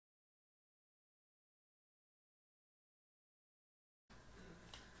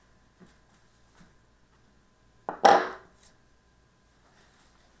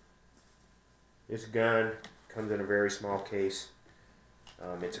This gun comes in a very small case.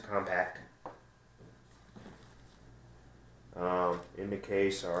 It's a compact. In the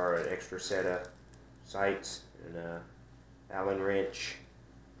case are an extra set of sights and a Allen wrench,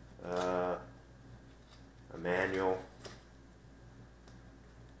 a manual,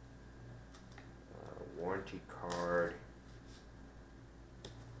 a warranty card,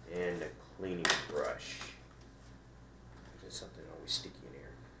 and a cleaning brush. There's something always sticky in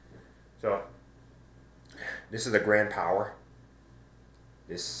here. So this is a Grand Power.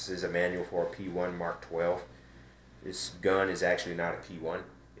 This is a manual for a P1 Mk12. This gun is actually not a P1.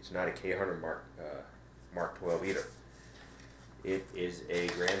 It's not a K100 Mk12 either. It is a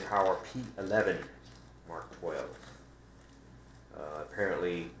Grand Power P11 Mk12.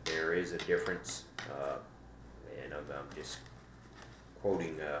 Apparently there is a difference, and I'm just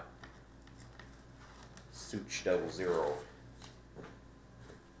quoting Such 00.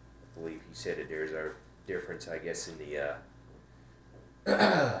 I believe he said that there's a difference, I guess, in the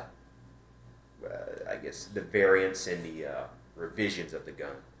I guess the variants and the revisions of the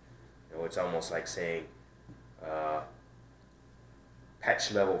gun. You know, it's almost like saying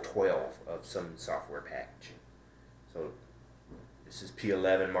patch level 12 of some software package. So this is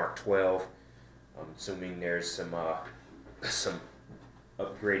P11 Mk12. I'm assuming there's some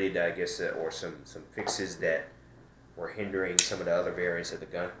upgraded, I guess, or some fixes that were hindering some of the other variants of the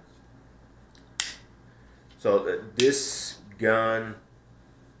gun. So this gun,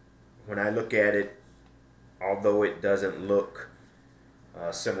 when I look at it, although it doesn't look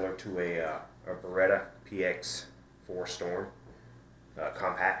similar to a Beretta PX4 Storm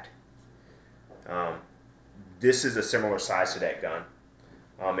compact, this is a similar size to that gun.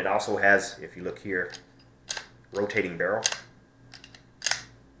 It also has, if you look here, rotating barrel.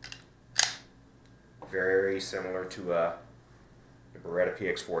 Very similar to the Beretta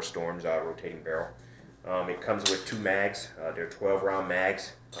PX4 Storm's rotating barrel. It comes with 2 mags. They're 12-round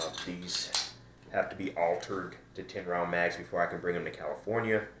mags. These have to be altered to 10-round mags before I can bring them to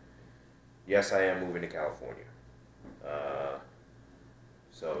California. Yes, I am moving to California.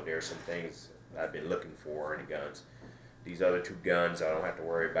 So there's some things I've been looking for in the guns. These other 2 guns, I don't have to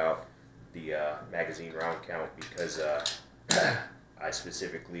worry about the magazine round count because I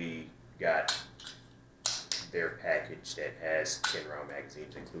specifically got their package that has 10-round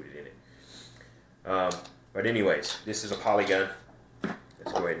magazines included in it. But anyways, this is a poly gun.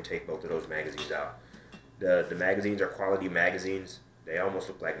 Let's go ahead and take both of those magazines out. The magazines are quality magazines. They almost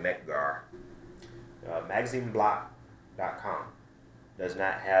look like Mekgar. Magazineblock.com does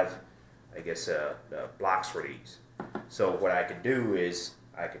not have, I guess, the blocks for these. So what I could do is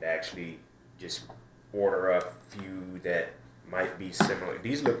I could actually just order a few that might be similar.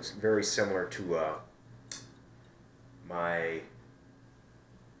 These look very similar to my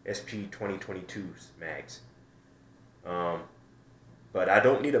SP 2022's mags. But I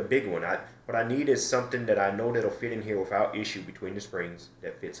don't need a big one. What I need is something that I know that'll fit in here without issue between the springs,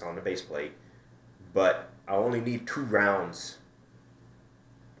 that fits on the base plate. But I only need 2 rounds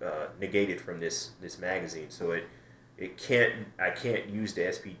negated from this magazine. So I can't use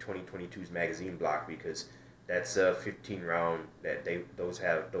the SP 2022's magazine block because that's a 15-round. Those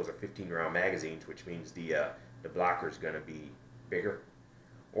are 15-round magazines, which means the blocker is going to be bigger.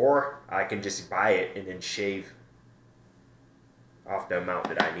 Or I can just buy it and then shave off the amount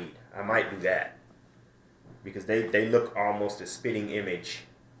that I need. I might do that because they look almost a spitting image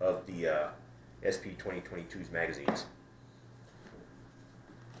of the SP 2022's magazines.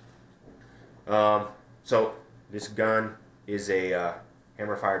 So this gun is a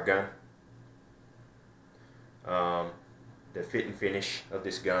hammer-fired gun. The fit and finish of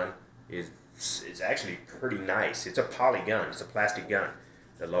this gun is actually pretty nice. It's a poly gun. It's a plastic gun.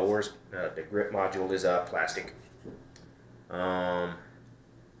 The lowers, the grip module is plastic.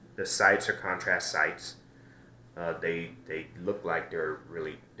 The sights are contrast sights. They look like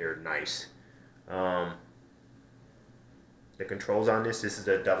they're nice. The controls on this is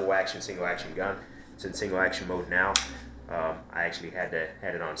a double action, single action gun. It's in single action mode now. I actually had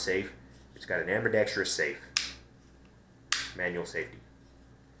it on safe. It's got an ambidextrous safe, manual safety.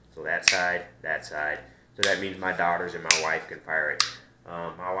 So that side. So that means my daughters and my wife can fire it.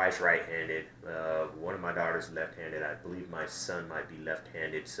 My wife's right-handed. One of my daughters is left-handed. I believe my son might be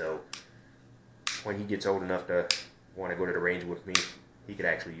left-handed. So when he gets old enough to want to go to the range with me, he could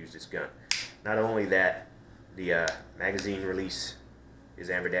actually use this gun. Not only that, the magazine release is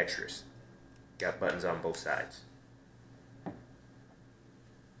ambidextrous. Got buttons on both sides.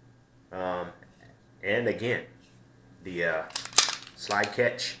 And again, the slide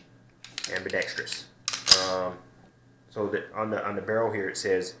catch, ambidextrous. So that on the barrel here it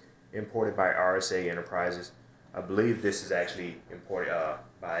says imported by RSA Enterprises. I believe this is actually imported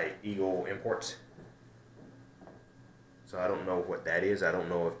by Eagle Imports. So I don't know what that is. I don't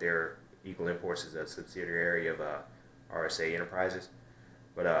know if Eagle Imports is a subsidiary of RSA Enterprises.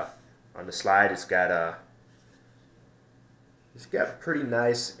 But on the slide, it's got pretty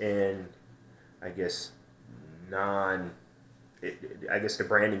nice and I guess I guess the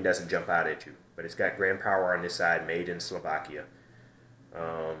branding doesn't jump out at you, but it's got Grand Power on this side, made in Slovakia.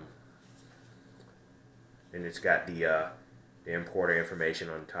 And it's got the importer information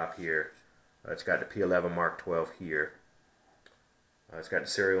on top here. It's got the P11 Mk12 here. It's got the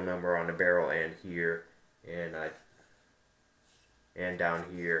serial number on the barrel and here, and down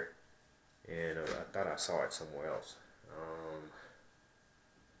here, and I thought I saw it somewhere else.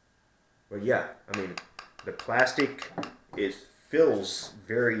 But yeah, I mean, the plastic, it feels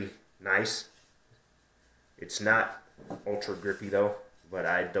very nice. It's not ultra grippy though, but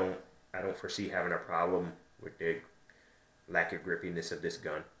I don't foresee having a problem with the lack of grippiness of this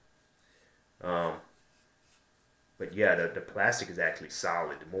gun. But yeah, the plastic is actually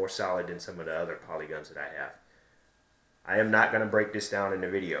solid, more solid than some of the other polyguns that I have. I am not going to break this down in the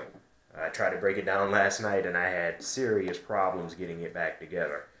video. I tried to break it down last night and I had serious problems getting it back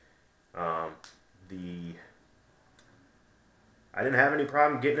together. I didn't have any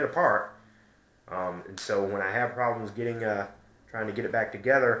problem getting it apart. And so when I have problems trying to get it back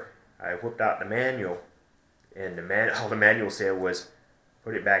together, I whipped out the manual, and all the manual said was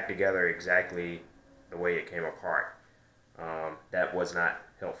put it back together exactly the way it came apart. That was not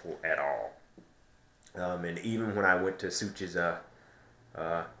helpful at all. And even when I went to Such's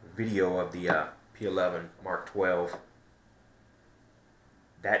video of the P11 Mk12,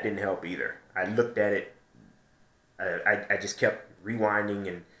 that didn't help either. I looked at it, I just kept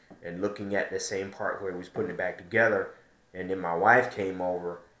rewinding and looking at the same part where he was putting it back together, and then my wife came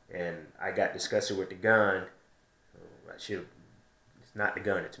over and I got disgusted with the gun. It's not the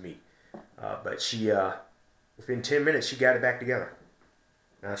gun, it's me. But she, within 10 minutes, she got it back together.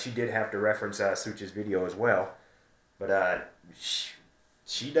 Now, she did have to reference Such's video as well, but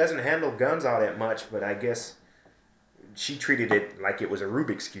she doesn't handle guns all that much, but I guess she treated it like it was a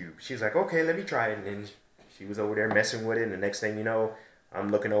Rubik's Cube. She was like, okay, let me try it, and then she was over there messing with it, and the next thing you know, I'm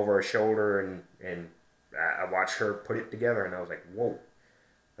looking over her shoulder, and I watched her put it together, and I was like, whoa.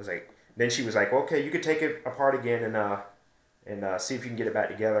 I was like, then she was like, okay, you could take it apart again and see if you can get it back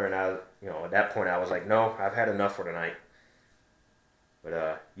together, and at that point, I was like, no, I've had enough for tonight.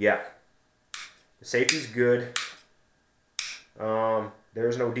 But yeah, the safety's good.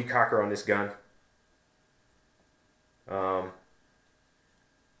 There's no decocker on this gun. So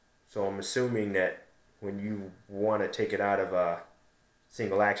I'm assuming that when you want to take it out of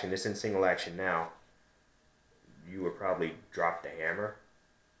single action, it's in single action now, you would probably drop the hammer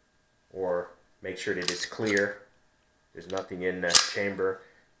or make sure that it's clear. There's nothing in the chamber.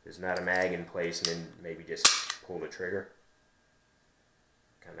 There's not a mag in place, and then maybe just pull the trigger.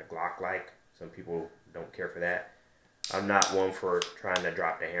 Kind of Glock-like. Some people don't care for that. I'm not one for trying to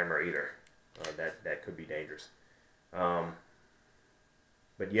drop the hammer either. That could be dangerous.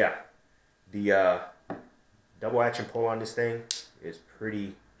 But yeah, the double action pull on this thing is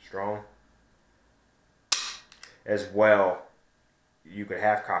pretty strong. As well, you could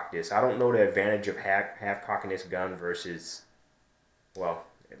half cock this. I don't know the advantage of half cocking this gun versus, well,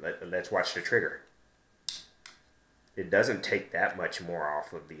 let's watch the trigger. It doesn't take that much more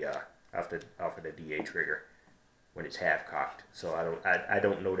off of the DA trigger when it's half cocked. So I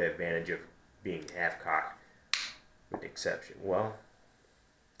don't know the advantage of being half cocked, with the exception. Well,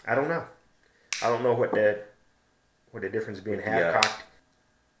 I don't know. I don't know what the difference being half cocked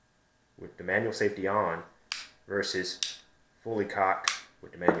with the manual safety on versus fully cocked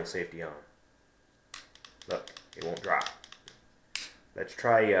with the manual safety on. Look, it won't drop. Let's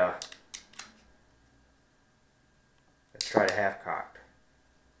try the half cocked.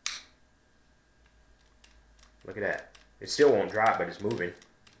 Look at that. It still won't drop, but it's moving.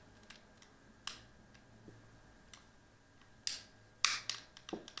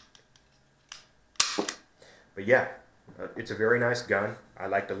 But yeah, it's a very nice gun. I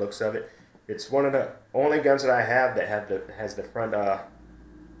like the looks of it. It's one of the only guns that I have that has the front what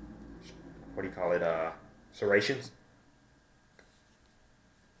do you call it, serrations.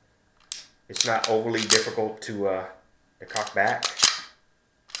 It's not overly difficult to cock back.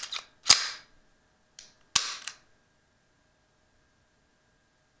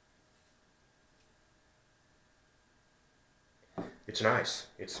 It's nice.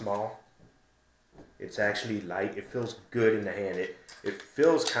 It's small. It's actually light. It feels good in the hand. It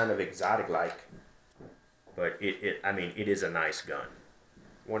feels kind of exotic-like, but I mean, it is a nice gun.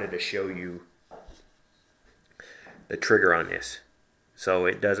 wanted to show you the trigger on this. So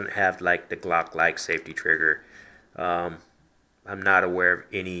it doesn't have like the Glock-like safety trigger. I'm not aware of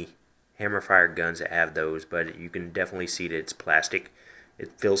any hammer-fire guns that have those, but you can definitely see that it's plastic.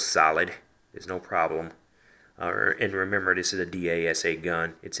 It feels solid. There's no problem. And remember, this is a DASA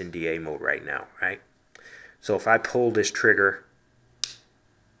gun. It's in DA mode right now, right? So if I pull this trigger,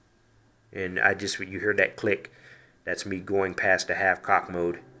 and you hear that click, that's me going past the half cock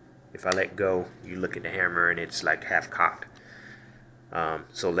mode. If I let go, you look at the hammer and it's like half cocked.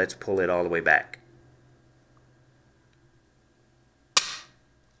 So let's pull it all the way back.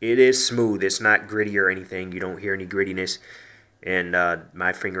 It is smooth. It's not gritty or anything. You don't hear any grittiness. And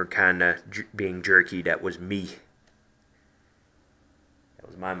my finger kind of being jerky, that was me. That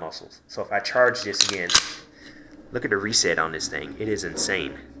was my muscles. So if I charge this again, look at the reset on this thing. It is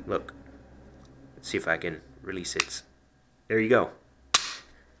insane. Look. Let's see if I can release it. There you go.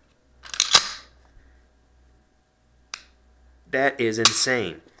 That is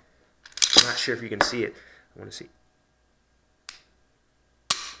insane. I'm not sure if you can see it. I want to see.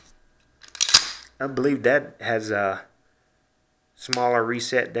 I believe that has a smaller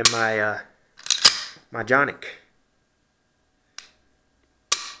reset than my my Jonic.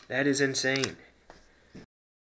 That is insane.